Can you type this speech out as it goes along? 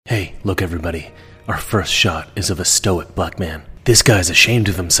Hey, look everybody. Our first shot is of a stoic black man. This guy's ashamed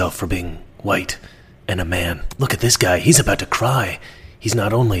of himself for being white and a man. Look at this guy, he's about to cry. He's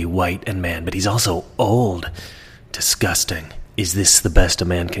not only white and man, but he's also old. Disgusting. Is this the best a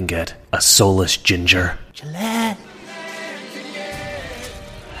man can get? A soulless ginger? Gillette.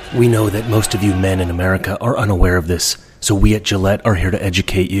 We know that most of you men in America are unaware of this, so we at Gillette are here to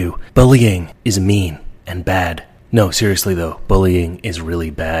educate you. Bullying is mean and bad. No, seriously though, bullying is really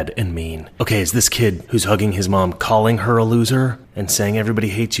bad and mean. Okay, is this kid who's hugging his mom calling her a loser and saying everybody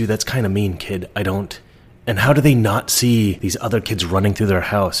hates you? That's kind of mean, kid. And how do they not see these other kids running through their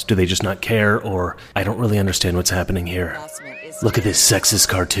house? Do they just not care? Or I don't really understand what's happening here. Look at this sexist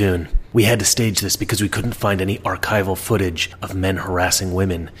cartoon. We had to stage this because we couldn't find any archival footage of men harassing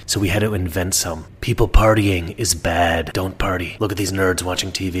women, so we had to invent some. People partying is bad. Don't party. Look at these nerds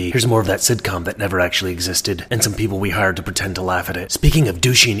watching TV. Here's more of that sitcom that never actually existed, and some people we hired to pretend to laugh at it. Speaking of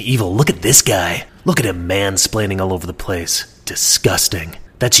douchey and evil, look at this guy. Look at him mansplaining all over the place. Disgusting.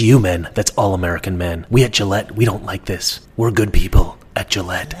 That's you, men. That's all American men. We at Gillette, we don't like this. We're good people at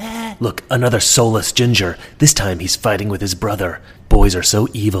Gillette. Look, another soulless ginger. This time he's fighting with his brother. Boys are so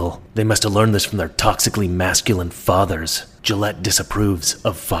evil. They must have learned this from their toxically masculine fathers. Gillette disapproves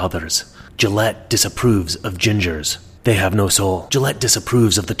of fathers. Gillette disapproves of gingers. They have no soul. Gillette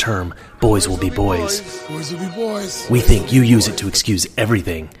disapproves of the term, boys will be boys. Boys will be boys. We think you use it to excuse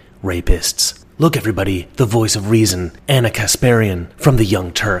everything. Rapists. Look everybody, the voice of reason, Anna Kasparian from the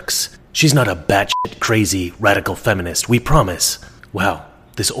Young Turks. She's not a batshit crazy radical feminist, we promise. Wow,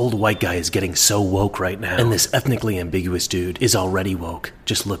 this old white guy is getting so woke right now. And this ethnically ambiguous dude is already woke.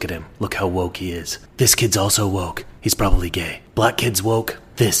 Just look at him. Look how woke he is. This kid's also woke. He's probably gay. Black kid's woke.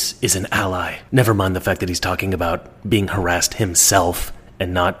 This is an ally. Never mind the fact that he's talking about being harassed himself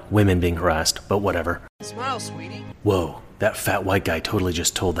and not women being harassed, but whatever. Smile, sweetie. Whoa, that fat white guy totally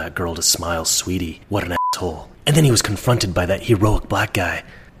just told that girl to smile, sweetie. What an asshole. And then he was confronted by that heroic black guy.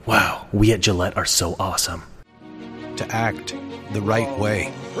 Wow, we at Gillette are so awesome. To act the right way.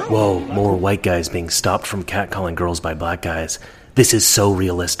 Whoa, more white guys being stopped from catcalling girls by black guys. This is so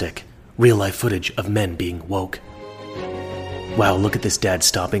realistic. Real life footage of men being woke. Wow, look at this dad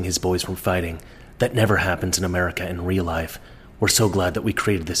stopping his boys from fighting. That never happens in America in real life. We're so glad that we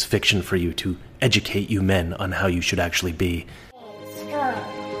created this fiction for you to educate you men on how you should actually be.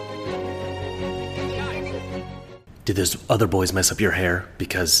 Did those other boys mess up your hair?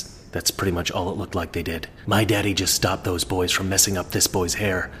 Because that's pretty much all it looked like they did. My daddy just stopped those boys from messing up this boy's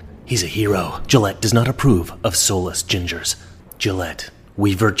hair. He's a hero. Gillette does not approve of soulless gingers. Gillette,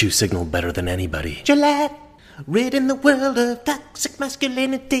 we virtue signal better than anybody. Gillette, ridding the world of toxic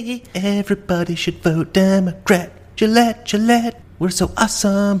masculinity. Everybody should vote Democrat. Gillette, Gillette, we're so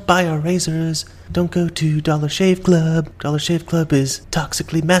awesome. Buy our razors. Don't go to Dollar Shave Club. Dollar Shave Club is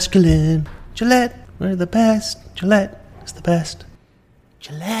toxically masculine. Gillette, we're the best. Gillette is the best.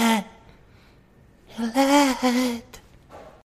 Gillette. Gillette.